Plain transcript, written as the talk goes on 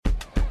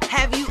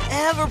Have you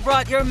ever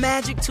brought your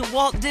magic to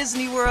Walt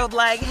Disney World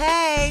like,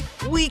 hey,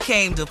 we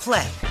came to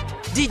play?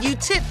 Did you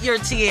tip your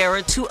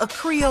tiara to a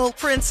Creole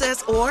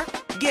princess or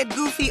get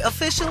goofy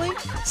officially?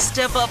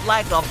 Step up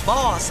like a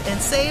boss and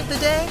save the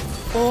day?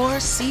 Or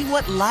see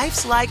what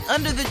life's like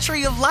under the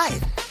tree of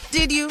life?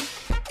 Did you?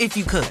 If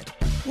you could.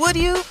 Would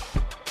you?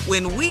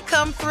 When we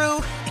come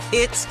through,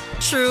 it's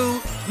true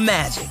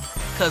magic.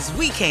 'Cause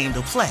we came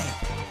to play.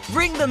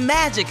 Bring the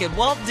magic at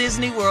Walt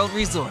Disney World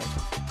Resort.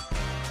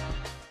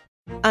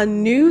 A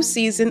new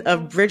season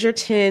of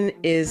Bridgerton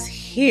is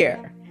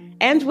here.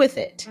 And with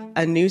it,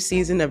 a new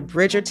season of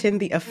Bridgerton,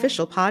 the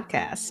official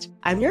podcast.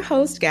 I'm your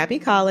host, Gabby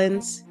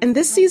Collins, and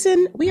this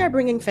season, we are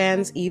bringing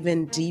fans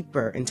even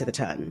deeper into the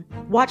ton.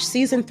 Watch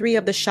season 3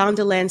 of the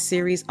Shondaland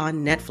series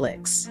on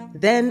Netflix.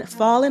 Then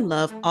fall in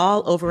love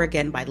all over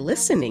again by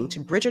listening to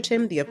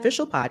Bridgerton, the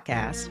official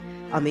podcast,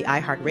 on the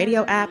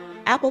iHeartRadio app,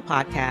 Apple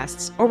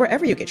Podcasts, or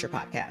wherever you get your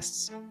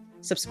podcasts.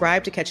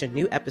 Subscribe to catch a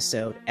new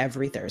episode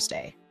every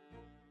Thursday.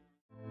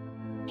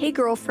 Hey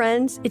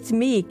girlfriends, it's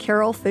me,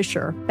 Carol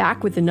Fisher,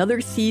 back with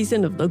another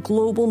season of the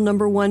global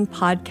 #1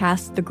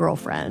 podcast, The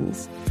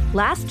Girlfriends.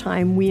 Last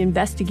time, we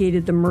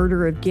investigated the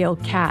murder of Gail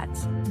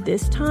Katz.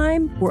 This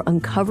time, we're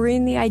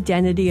uncovering the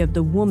identity of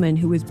the woman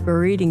who was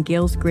buried in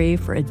Gail's grave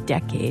for a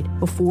decade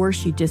before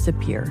she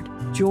disappeared.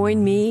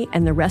 Join me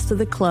and the rest of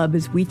the club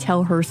as we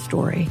tell her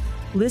story.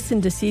 Listen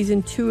to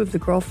Season 2 of The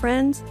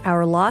Girlfriends,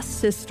 Our Lost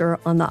Sister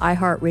on the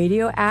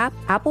iHeartRadio app,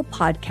 Apple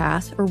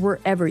Podcasts, or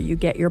wherever you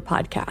get your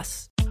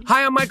podcasts.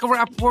 Hi, I'm Michael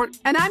Rappaport.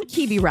 And I'm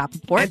Kibi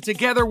Rappaport. And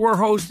together we're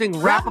hosting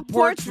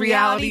Rappaport's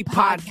Reality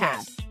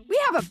Podcast. We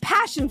have a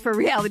passion for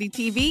reality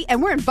TV,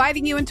 and we're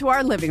inviting you into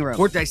our living room.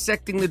 We're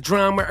dissecting the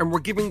drama, and we're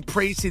giving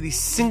praise to the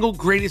single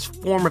greatest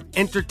form of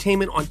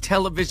entertainment on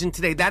television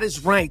today. That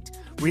is right.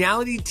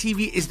 Reality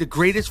TV is the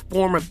greatest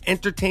form of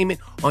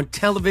entertainment on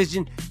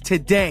television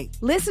today.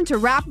 Listen to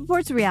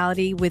Rappaport's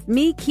Reality with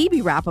me,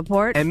 Kibi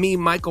Rappaport. And me,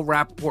 Michael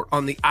Rappaport,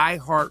 on the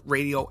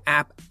iHeartRadio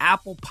app,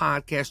 Apple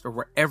Podcast, or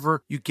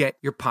wherever you get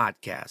your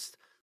podcast.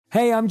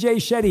 Hey, I'm Jay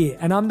Shetty,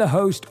 and I'm the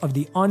host of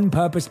the On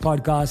Purpose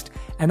podcast,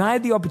 and I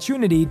had the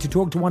opportunity to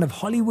talk to one of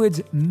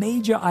Hollywood's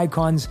major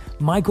icons,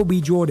 Michael B.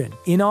 Jordan.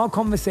 In our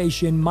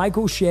conversation,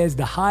 Michael shares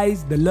the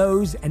highs, the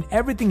lows, and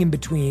everything in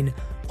between,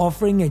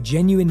 offering a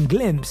genuine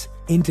glimpse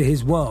into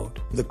his world.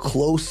 The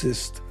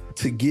closest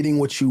to getting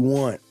what you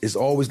want is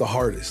always the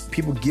hardest.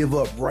 People give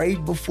up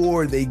right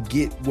before they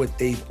get what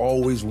they've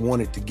always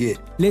wanted to get.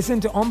 Listen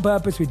to On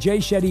Purpose with Jay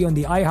Shetty on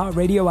the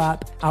iHeartRadio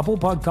app, Apple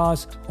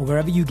Podcasts, or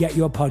wherever you get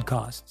your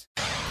podcasts.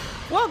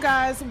 Well,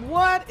 guys,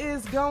 what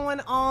is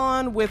going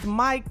on with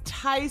Mike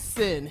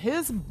Tyson?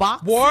 His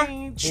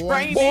boxing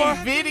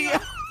training video.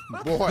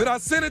 Boy. Did I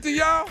send it to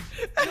y'all?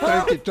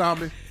 Thank you,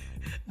 Tommy.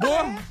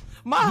 Boy,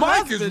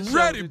 Mike is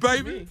ready,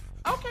 baby.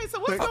 Okay, so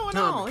what's going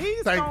on?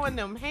 He's throwing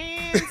them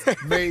hands.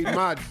 Made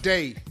my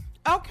day.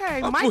 Okay,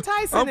 Mike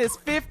Tyson is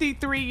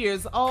 53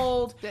 years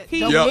old.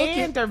 He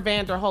and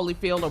Evander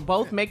Holyfield are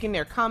both making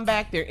their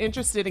comeback. They're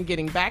interested in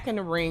getting back in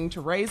the ring to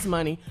raise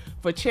money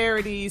for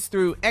charities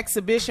through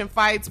exhibition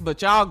fights.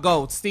 But y'all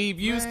go. Steve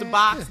used to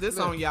box. This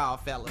on y'all,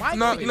 fellas.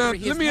 Now,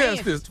 let me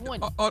ask this.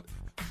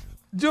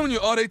 Junior,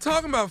 are they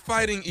talking about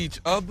fighting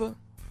each other?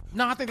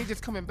 No, I think they're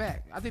just coming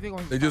back. I think they're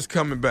going to. They're just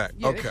coming back.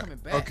 Yeah, okay. They're coming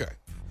back. Okay.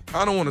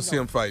 I don't want to see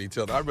them fight each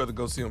other. I'd rather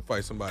go see them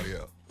fight somebody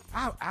else.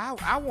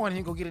 I want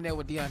him to go get in there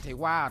with Deontay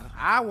Wilder.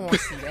 I want to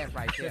see that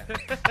right there.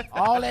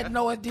 All that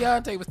noise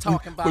Deontay was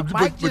talking about.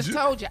 Mike just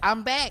told you,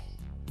 I'm back.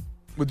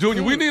 But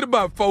Junior, we need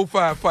about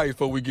 4-5 fights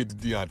before we get to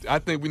Deontay. I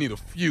think we need a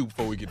few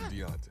before we get to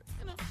Deontay.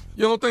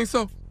 You don't think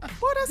so?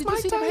 What is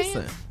Mike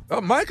Tyson?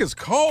 Mike is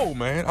cold,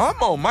 man.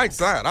 I'm on Mike's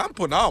side. I'm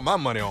putting all my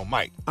money on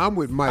Mike. I'm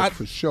with Mike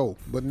for sure.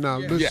 But now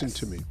listen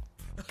to me.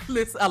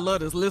 Listen, I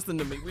love this. Listen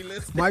to me. We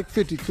listen. Mike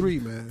 53,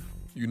 man.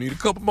 You need a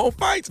couple more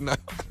fights now.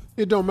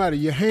 It don't matter.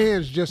 Your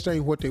hands just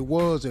ain't what they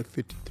was at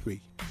 53.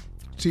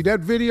 See,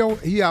 that video,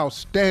 he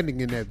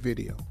outstanding in that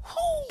video.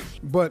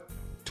 But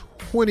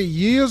 20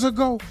 years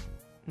ago?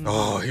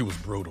 Oh, he was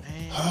brutal.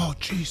 Oh,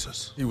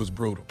 Jesus. He was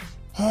brutal.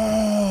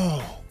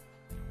 Oh.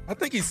 I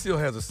think he still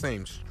has the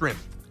same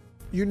strength.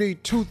 You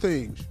need two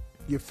things.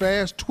 Your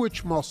fast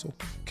twitch muscle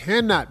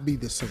cannot be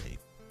the same.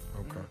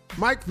 Okay.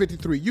 Mike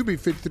 53, you be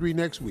 53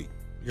 next week.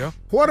 Yeah.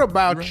 What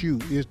about you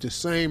is the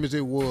same as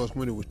it was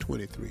when it was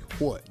 23?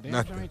 What?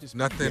 Nothing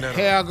your at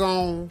hair all.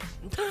 gone.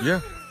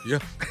 Yeah.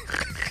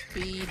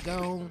 Speed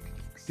gone.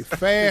 Your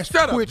fast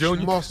Shut twitch up,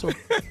 Junior. muscle.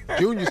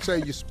 Junior say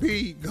your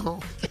speed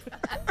gone.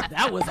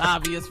 That was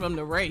obvious from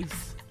the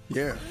race.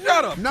 Yeah.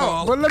 Shut up, No,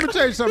 Carl. but let me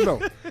tell you something,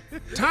 though.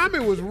 Tommy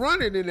was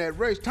running in that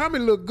race. Tommy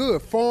looked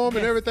good. Form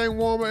and everything,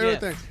 warm and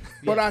everything.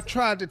 But I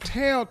tried to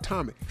tell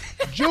Tommy.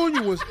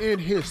 Junior was in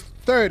his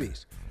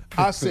 30s.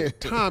 I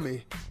said,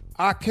 Tommy,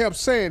 I kept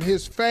saying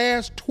his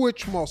fast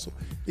twitch muscle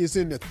is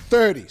in the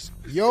 30s.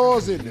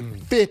 Yours in the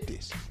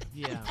 50s.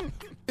 Yeah.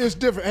 It's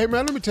different. Hey,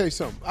 man, let me tell you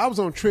something. I was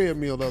on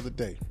treadmill the other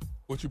day.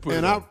 What you put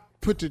And I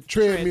put the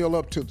treadmill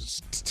up to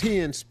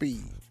 10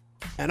 speed.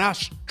 And I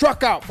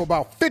struck out for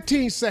about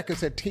 15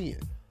 seconds at 10.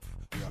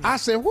 I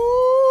said, woo!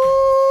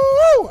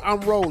 Woo!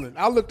 I'm rolling.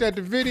 I looked at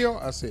the video.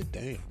 I said,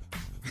 damn.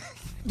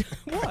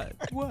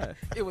 What?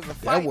 It was a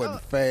fight. That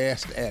wasn't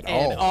fast at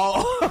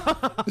all.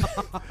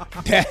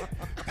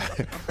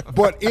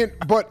 But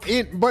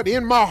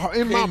in my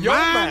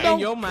mind, in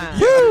your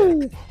mind.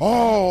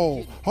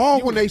 Woo!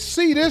 When they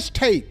see this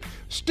tape,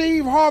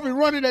 Steve Harvey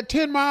running at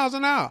 10 miles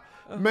an hour.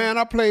 Man,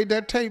 I played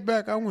that tape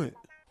back. I went,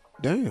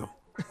 damn.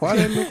 Why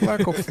that look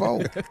like a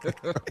foe?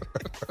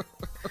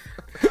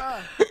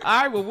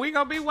 All right, well, we're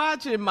going to be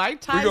watching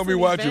Mike Tyson. We're going to be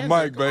watching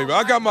Mike, baby.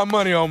 I got my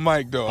money on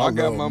Mike, though. I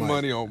got my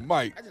money on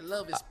Mike. I just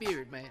love his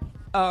spirit, man.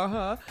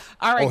 Uh-huh.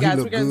 All right, he guys.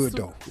 look good,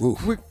 though.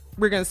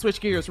 We're going to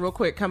switch gears real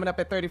quick. Coming up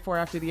at 34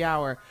 after the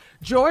hour.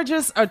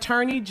 Georgia's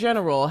Attorney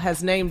General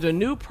has named a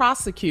new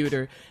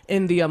prosecutor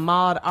in the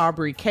Ahmaud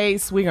Arbery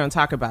case. We're going to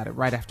talk about it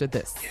right after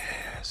this.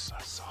 Yes,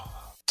 I saw.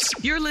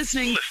 You're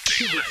listening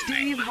to the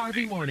Steve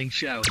Harvey Morning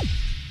Show.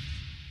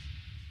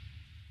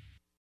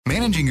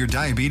 Managing your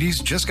diabetes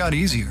just got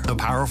easier. The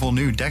powerful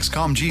new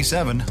Dexcom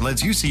G7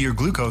 lets you see your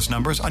glucose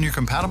numbers on your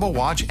compatible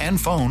watch and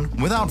phone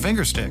without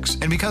finger sticks.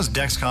 And because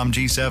Dexcom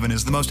G7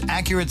 is the most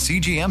accurate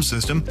CGM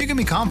system, you can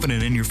be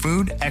confident in your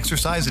food,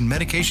 exercise, and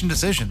medication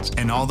decisions.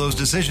 And all those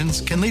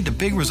decisions can lead to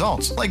big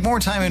results, like more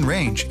time in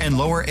range and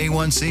lower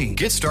A1C.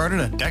 Get started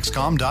at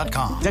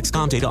Dexcom.com.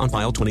 Dexcom data on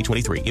file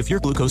 2023. If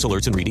your glucose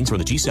alerts and readings from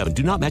the G7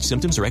 do not match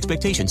symptoms or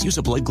expectations, use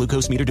a blood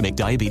glucose meter to make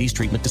diabetes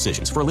treatment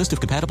decisions. For a list of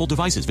compatible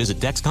devices, visit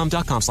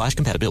Dexcom.com/compatibility.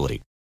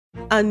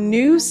 A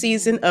new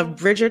season of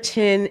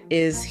Bridgerton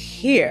is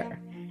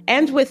here.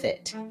 And with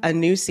it, a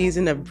new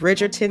season of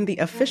Bridgerton, the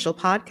official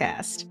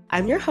podcast.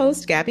 I'm your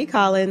host, Gabby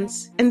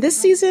Collins. And this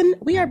season,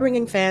 we are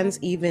bringing fans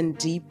even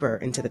deeper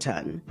into the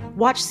ton.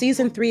 Watch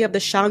season 3 of the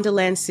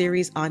Shondaland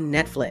series on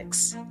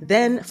Netflix.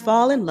 Then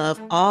fall in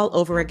love all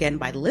over again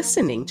by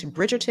listening to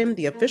Bridgerton,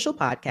 the official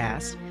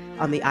podcast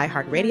on the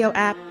iHeartRadio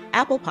app,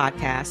 Apple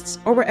Podcasts,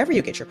 or wherever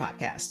you get your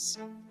podcasts.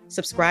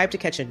 Subscribe to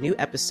catch a new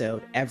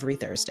episode every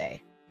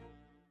Thursday.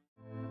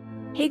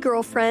 Hey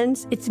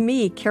girlfriends, it's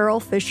me, Carol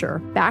Fisher,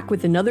 back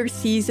with another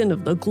season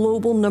of the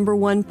global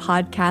 #1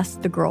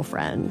 podcast, The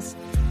Girlfriends.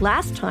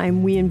 Last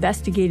time, we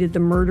investigated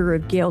the murder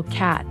of Gail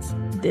Katz.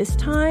 This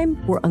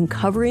time, we're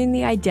uncovering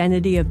the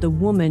identity of the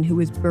woman who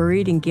was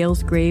buried in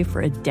Gail's grave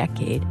for a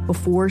decade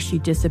before she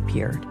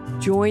disappeared.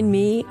 Join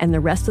me and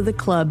the rest of the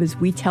club as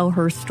we tell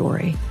her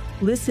story.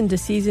 Listen to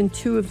Season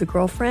 2 of The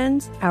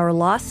Girlfriends, Our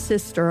Lost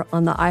Sister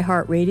on the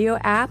iHeartRadio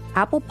app,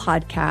 Apple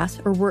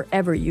Podcasts, or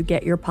wherever you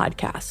get your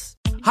podcasts.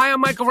 Hi, I'm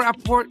Michael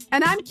Rappaport.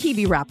 And I'm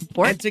Kibi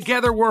Rappaport. And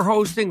together we're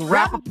hosting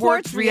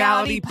Rappaport's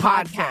Reality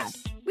Podcast.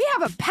 We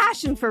have a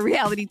passion for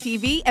reality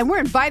TV, and we're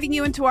inviting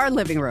you into our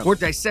living room. We're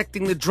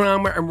dissecting the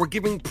drama, and we're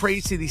giving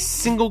praise to the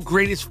single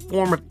greatest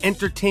form of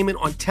entertainment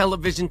on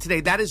television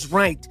today. That is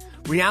right.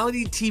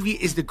 Reality TV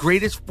is the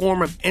greatest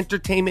form of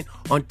entertainment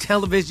on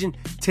television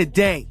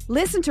today.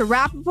 Listen to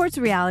Rappaport's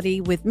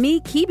Reality with me,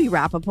 Kibi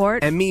Rappaport.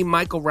 And me,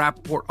 Michael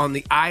Rappaport, on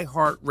the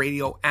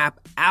iHeartRadio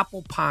app,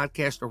 Apple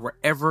Podcast, or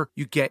wherever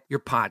you get your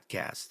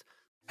podcast.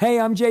 Hey,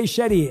 I'm Jay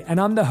Shetty,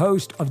 and I'm the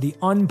host of the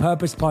On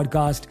Purpose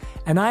podcast,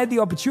 and I had the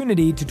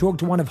opportunity to talk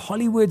to one of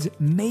Hollywood's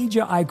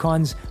major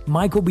icons,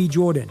 Michael B.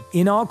 Jordan.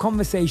 In our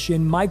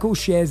conversation, Michael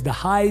shares the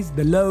highs,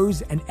 the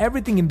lows, and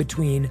everything in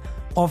between,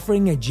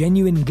 offering a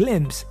genuine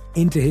glimpse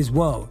into his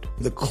world.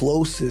 The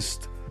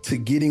closest to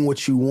getting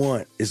what you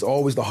want is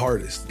always the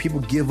hardest.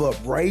 People give up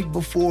right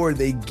before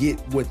they get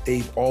what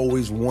they've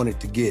always wanted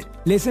to get.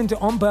 Listen to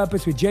On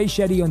Purpose with Jay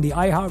Shetty on the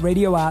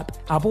iHeartRadio app,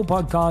 Apple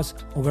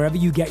Podcasts, or wherever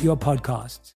you get your podcasts.